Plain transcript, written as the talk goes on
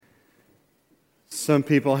Some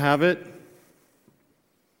people have it,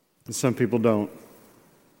 and some people don't.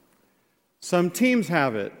 Some teams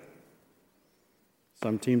have it,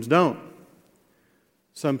 some teams don't.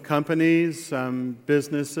 Some companies, some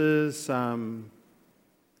businesses, some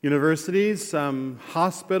universities, some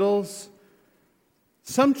hospitals,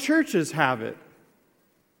 some churches have it,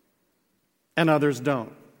 and others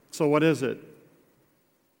don't. So what is it?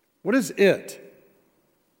 What is it?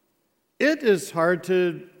 It is hard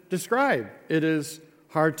to describe. It is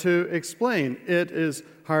hard to explain. It is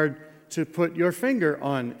hard to put your finger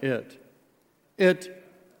on it. It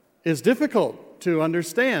is difficult to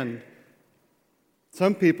understand.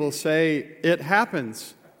 Some people say it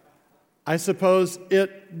happens. I suppose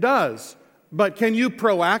it does. But can you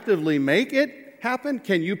proactively make it happen?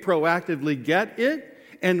 Can you proactively get it?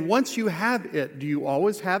 And once you have it, do you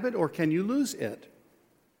always have it, or can you lose it?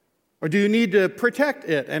 Or do you need to protect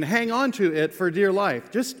it and hang on to it for dear life?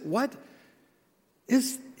 Just what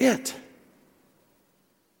is it?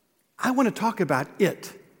 I want to talk about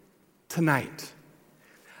it tonight.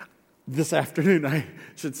 This afternoon, I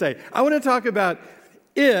should say. I want to talk about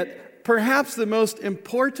it, perhaps the most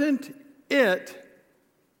important it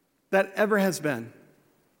that ever has been.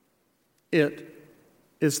 It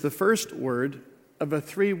is the first word of a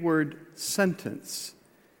 3-word sentence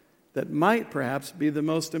that might perhaps be the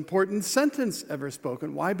most important sentence ever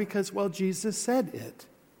spoken. Why? Because, well, Jesus said it.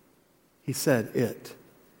 He said it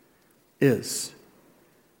is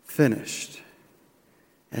finished.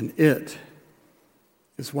 And it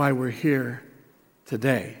is why we're here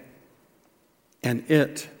today. And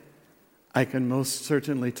it, I can most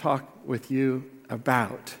certainly talk with you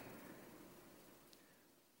about.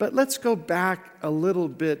 But let's go back a little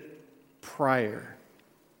bit prior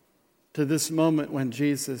to this moment when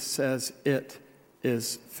Jesus says, it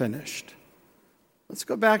is finished. Let's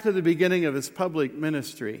go back to the beginning of his public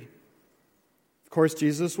ministry. Of course,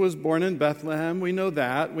 Jesus was born in Bethlehem. We know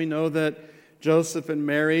that. We know that Joseph and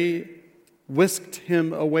Mary whisked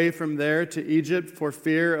him away from there to Egypt for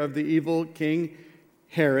fear of the evil King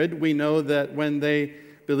Herod. We know that when they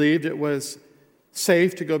believed it was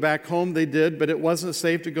safe to go back home, they did, but it wasn't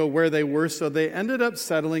safe to go where they were, so they ended up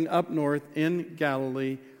settling up north in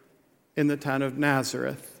Galilee in the town of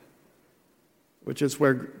Nazareth, which is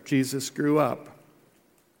where Jesus grew up.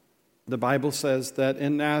 The Bible says that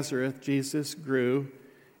in Nazareth, Jesus grew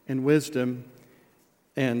in wisdom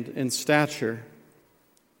and in stature.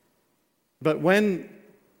 But when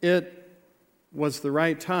it was the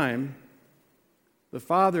right time, the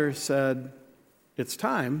Father said, it's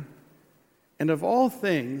time. And of all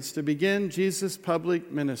things, to begin Jesus'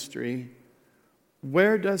 public ministry,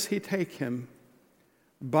 where does he take him?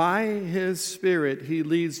 By his Spirit, he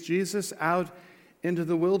leads Jesus out into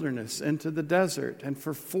the wilderness, into the desert. And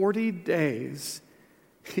for 40 days,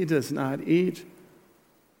 he does not eat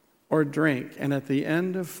or drink. And at the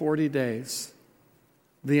end of 40 days,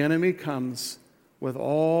 the enemy comes with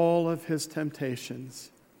all of his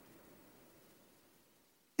temptations.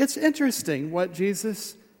 It's interesting what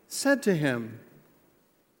Jesus said to him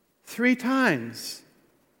 3 times.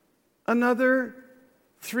 Another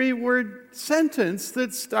 3-word sentence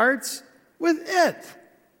that starts with it.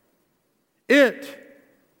 It,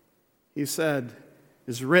 he said,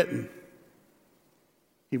 is written.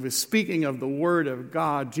 He was speaking of the Word of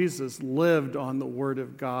God. Jesus lived on the Word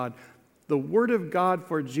of God. The Word of God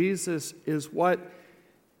for Jesus is what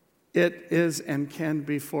it is and can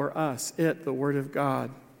be for us. It, the Word of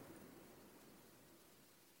God,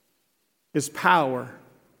 is power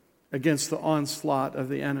against the onslaught of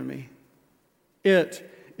the enemy. It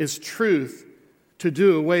is truth to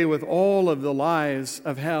do away with all of the lies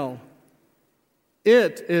of hell.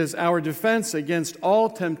 It is our defense against all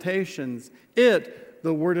temptations. It,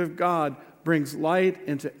 the Word of God, brings light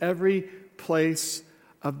into every place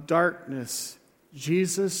of darkness.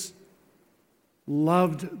 Jesus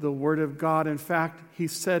loved the Word of God. In fact, he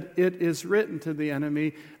said, it is written to the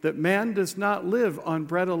enemy that man does not live on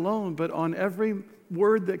bread alone, but on every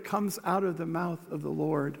word that comes out of the mouth of the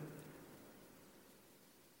Lord.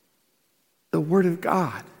 The Word of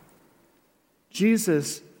God.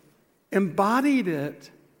 Jesus embodied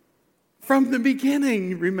it from the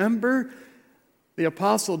beginning. Remember, the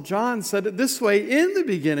Apostle John said it this way, in the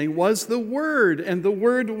beginning was the Word, and the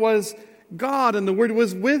Word was God, and the Word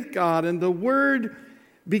was with God, and the Word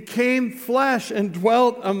became flesh and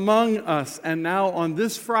dwelt among us. And now on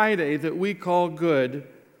this Friday that we call good,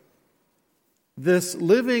 this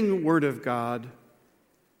living Word of God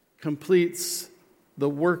completes the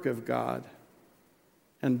work of God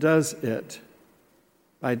and does it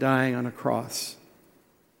by dying on a cross.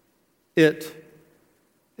 It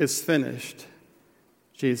is finished,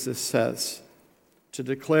 Jesus says. to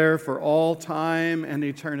declare for all time and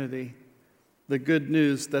eternity the good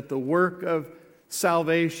news that the work of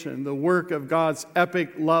salvation, the work of God's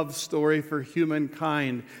epic love story for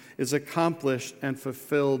humankind, is accomplished and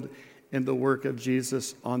fulfilled in the work of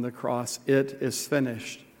Jesus on the cross. It is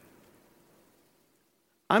finished.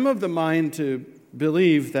 I'm of the mind to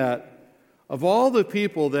believe that of all the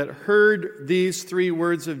people that heard these three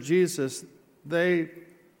words of Jesus, they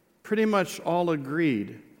pretty much all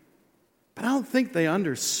agreed. But I don't think they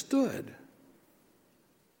understood.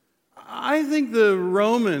 I think the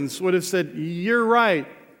Romans would have said, "You're right,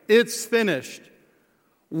 it's finished."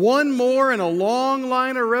 One more in a long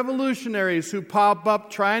line of revolutionaries who pop up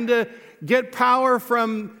trying to get power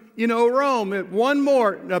from, Rome. One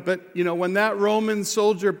more. But, when that Roman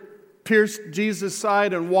soldier pierced Jesus'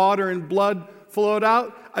 side and water and blood flowed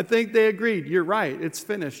out, I think they agreed, "You're right, it's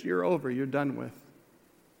finished, you're over, you're done with."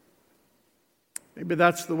 Maybe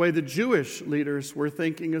that's the way the Jewish leaders were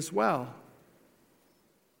thinking as well.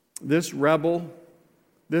 This rebel,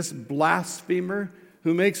 this blasphemer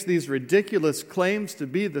who makes these ridiculous claims to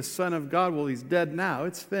be the Son of God, well, he's dead now.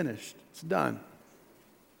 It's finished. It's done.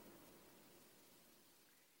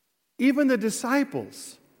 Even the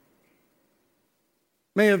disciples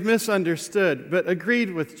may have misunderstood, but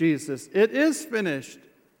agreed with Jesus. It is finished.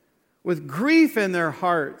 With grief in their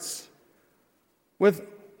hearts, with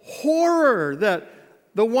horror that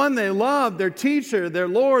the one they loved, their teacher, their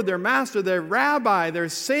Lord, their master, their rabbi, their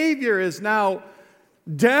Savior is now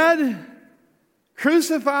dead,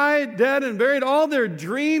 crucified, dead and buried, all their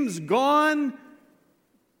dreams gone.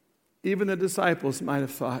 Even the disciples might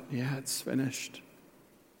have thought, yeah, it's finished.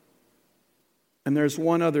 And there's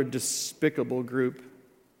one other despicable group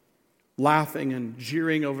laughing and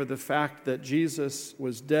jeering over the fact that Jesus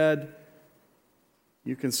was dead.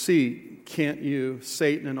 You can see, can't you,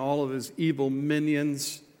 Satan and all of his evil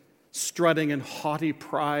minions strutting in haughty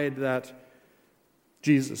pride that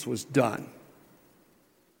Jesus was done.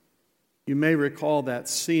 You may recall that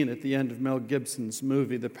scene at the end of Mel Gibson's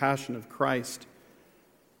movie, The Passion of Christ.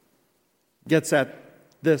 Gets at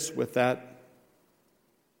this with that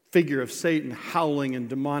figure of Satan howling in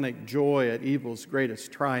demonic joy at evil's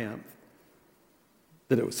greatest triumph,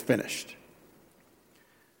 that it was finished.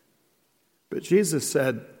 But Jesus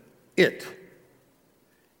said, "It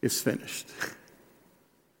is finished."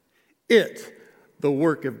 It, the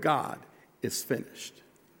work of God, is finished.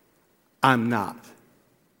 I'm not.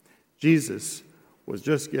 Jesus was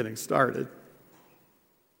just getting started.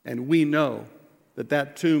 And we know that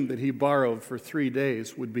that tomb that he borrowed for 3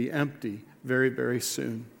 days would be empty very, very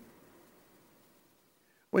soon.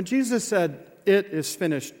 When Jesus said, "It is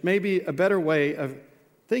finished," maybe a better way of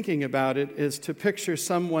thinking about it is to picture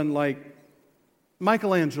someone like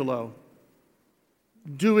Michelangelo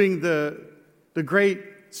doing the great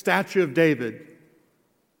statue of David.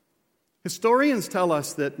 Historians tell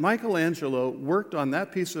us that Michelangelo worked on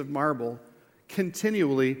that piece of marble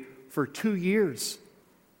continually for 2 years.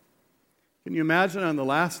 Can you imagine on the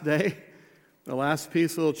last day, the last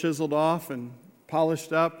piece a little chiseled off and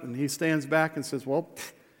polished up, and he stands back and says, "Well,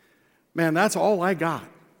 man, that's all I got.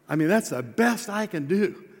 I mean, that's the best I can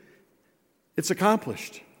do. It's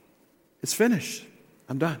accomplished. It's finished.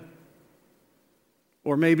 I'm done."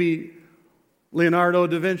 Or maybe Leonardo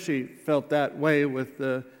da Vinci felt that way with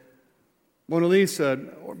the Mona Lisa,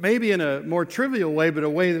 or maybe in a more trivial way, but a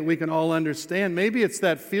way that we can all understand. Maybe it's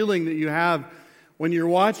that feeling that you have when you're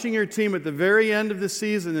watching your team at the very end of the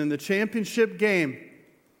season in the championship game,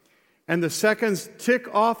 and the seconds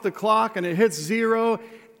tick off the clock and it hits 0,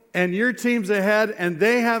 and your team's ahead and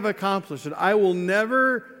they have accomplished it. I will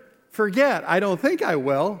never forget. I don't think I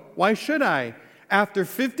will. Why should I? After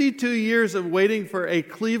 52 years of waiting for a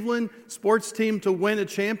Cleveland sports team to win a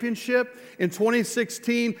championship, in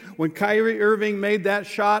 2016, when Kyrie Irving made that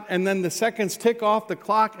shot and then the seconds tick off the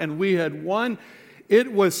clock and we had won,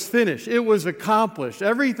 it was finished. It was accomplished.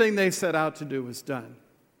 Everything they set out to do was done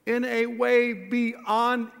in a way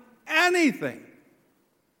beyond anything.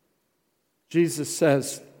 Jesus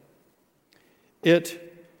says,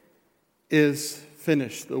 "It is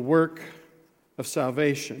finished." The work of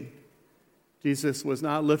salvation. Jesus was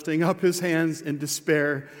not lifting up his hands in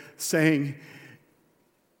despair, saying,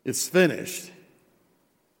 "It's finished."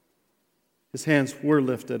 His hands were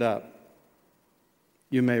lifted up,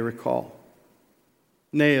 you may recall,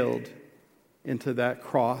 nailed into that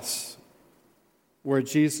cross where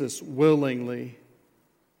Jesus willingly,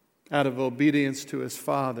 out of obedience to his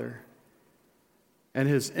Father and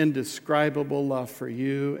his indescribable love for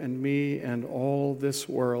you and me and all this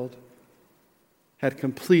world, had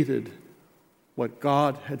completed what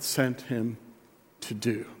God had sent him to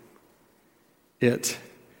do. It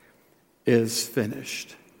is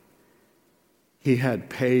finished. He had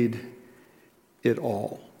paid it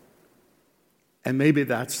all. And maybe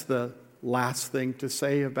that's the last thing to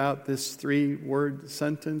say about this 3-word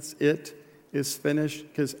sentence, it is finished,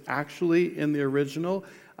 because actually in the original,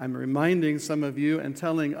 I'm reminding some of you and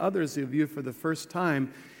telling others of you for the first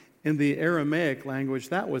time, in the Aramaic language,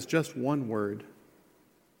 that was just one word.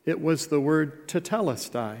 It was the word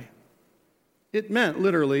tetelestai. It meant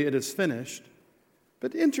literally, it is finished.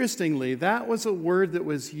 But interestingly, that was a word that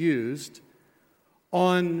was used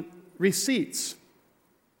on receipts,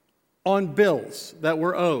 on bills that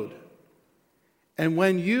were owed. And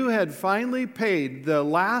when you had finally paid the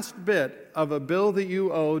last bit of a bill that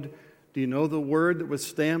you owed, do you know the word that was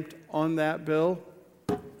stamped on that bill?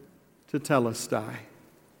 Tetelestai.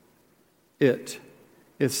 It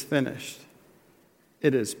is finished.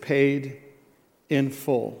 It is paid in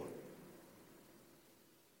full.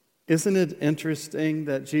 Isn't it interesting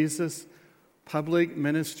that Jesus' public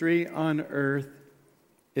ministry on earth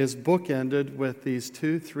is bookended with these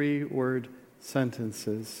 2 3-word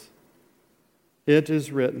sentences? It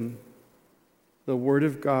is written, the Word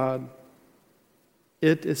of God,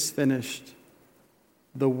 it is finished,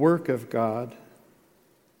 the work of God.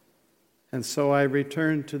 And so I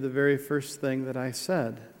return to the very first thing that I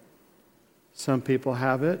said. Some people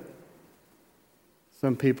have it,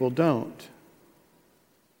 some people don't.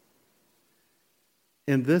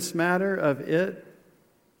 In this matter of it,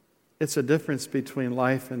 it's a difference between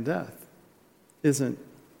life and death, isn't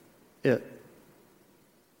it?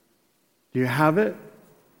 Do you have it?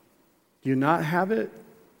 Do you not have it?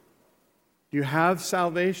 Do you have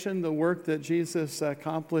salvation, the work that Jesus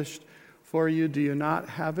accomplished for you? Do you not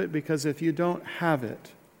have it? Because if you don't have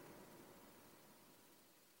it,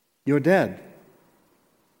 you're dead.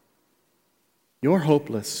 You're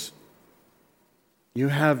hopeless. You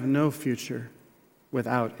have no future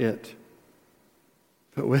without it.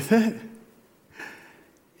 But with it,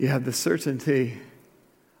 you have the certainty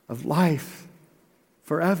of life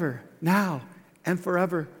forever, now and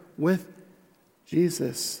forever with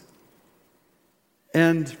Jesus.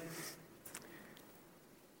 And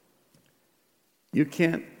you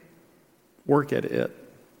can't work at it.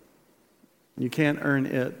 You can't earn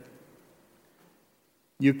it.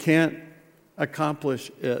 You can't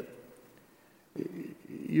accomplish it.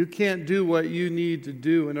 You can't do what you need to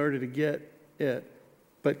do in order to get it.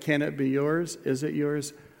 But can it be yours? Is it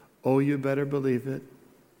yours? Oh, you better believe it.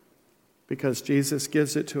 Because Jesus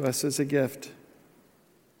gives it to us as a gift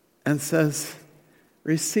and says,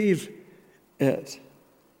 receive it.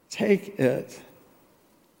 Take it.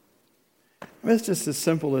 It's just as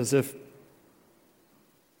simple as if,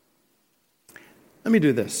 let me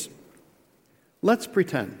do this. Let's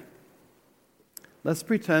pretend. Let's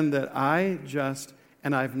pretend that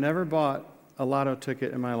and I've never bought a lotto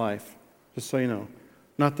ticket in my life, just so you know.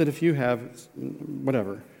 Not that if you have,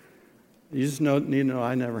 whatever. You just need to know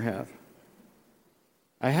I never have.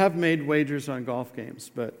 I have made wagers on golf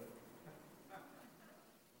games, but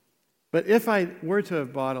if I were to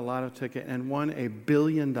have bought a lotto ticket and won $1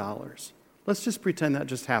 billion, let's just pretend that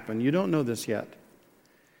just happened. You don't know this yet.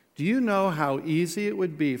 Do you know how easy it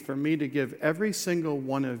would be for me to give every single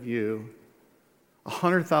one of you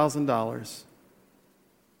 $100,000?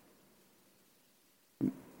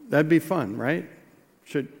 That'd be fun, right?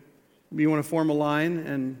 You want to form a line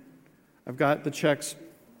and I've got the checks.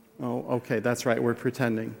 Oh, okay, that's right, we're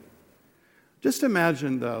pretending. Just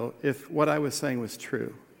imagine, though, if what I was saying was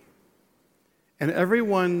true. And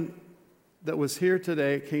everyone that was here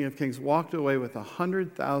today at King of Kings walked away with a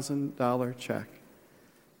 $100,000 check.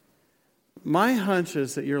 My hunch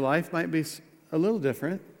is that your life might be a little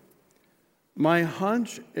different. My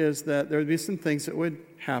hunch is that there would be some things that would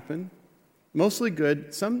happen, mostly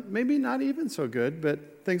good, some maybe not even so good,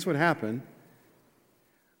 but things would happen.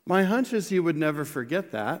 My hunch is you would never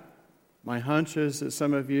forget that. My hunch is that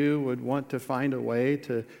some of you would want to find a way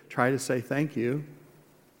to try to say thank you.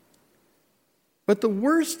 But the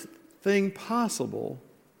worst thing possible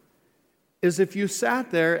is if you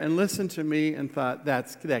sat there and listened to me and thought,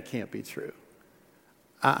 that can't be true.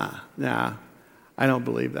 Nah, I don't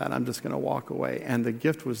believe that. I'm just going to walk away. And the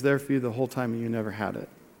gift was there for you the whole time and you never had it.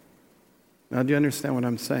 Now, do you understand what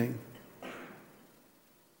I'm saying?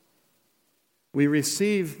 We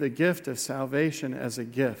receive the gift of salvation as a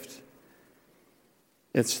gift.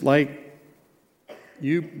 It's like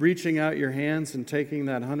you reaching out your hands and taking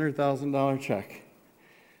that $100,000 check.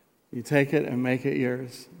 You take it and make it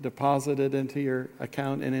yours. Deposit it into your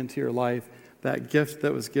account and into your life. That gift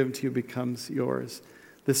that was given to you becomes yours.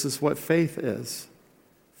 This is what faith is.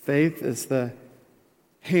 Faith is the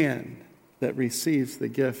hand that receives the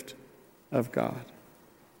gift of God.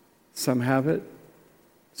 Some have it,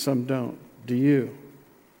 some don't. Do you?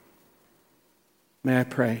 May I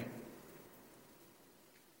pray?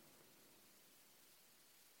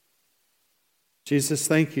 Jesus,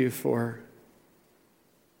 thank you for...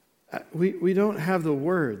 We don't have the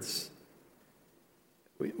words.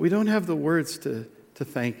 We don't have the words to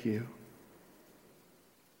thank you.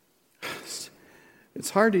 It's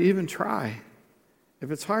hard to even try. If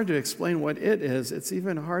it's hard to explain what it is, it's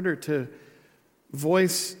even harder to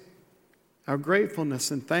voice our gratefulness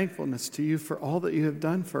and thankfulness to you for all that you have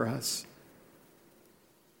done for us.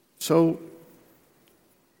 So,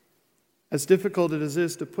 as difficult as it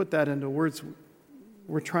is to put that into words,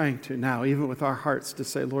 we're trying to now, even with our hearts, to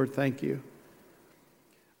say, Lord, thank you.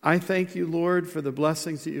 I thank you, Lord, for the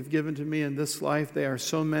blessings that you've given to me in this life. They are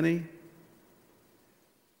so many.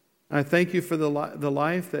 I thank you for the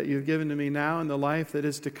life that you've given to me now and the life that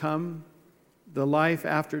is to come, the life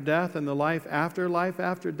after death and the life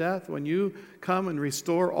after death, when you come and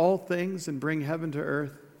restore all things and bring heaven to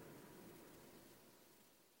earth.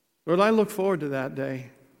 Lord, I look forward to that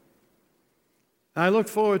day. I look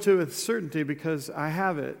forward to it with certainty because I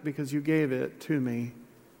have it, because you gave it to me.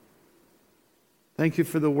 Thank you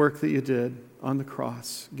for the work that you did on the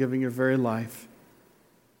cross, giving your very life,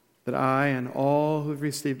 that I and all who have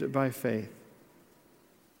received it by faith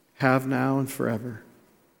have now and forever.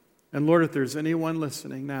 And Lord, if there's anyone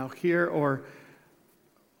listening now, here or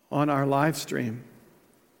on our live stream,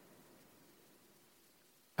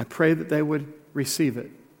 I pray that they would receive it,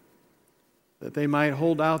 that they might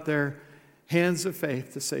hold out their hands of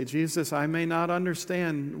faith to say, Jesus, I may not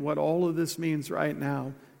understand what all of this means right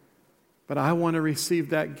now, but I want to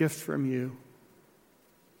receive that gift from you.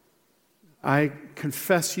 I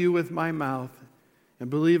confess you with my mouth and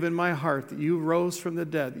believe in my heart that you rose from the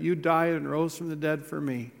dead, that you died and rose from the dead for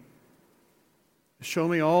me. Show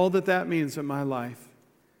me all that means in my life,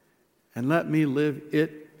 and let me live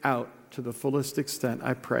it out to the fullest extent,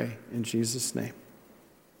 I pray, in Jesus' name.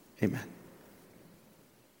 Amen.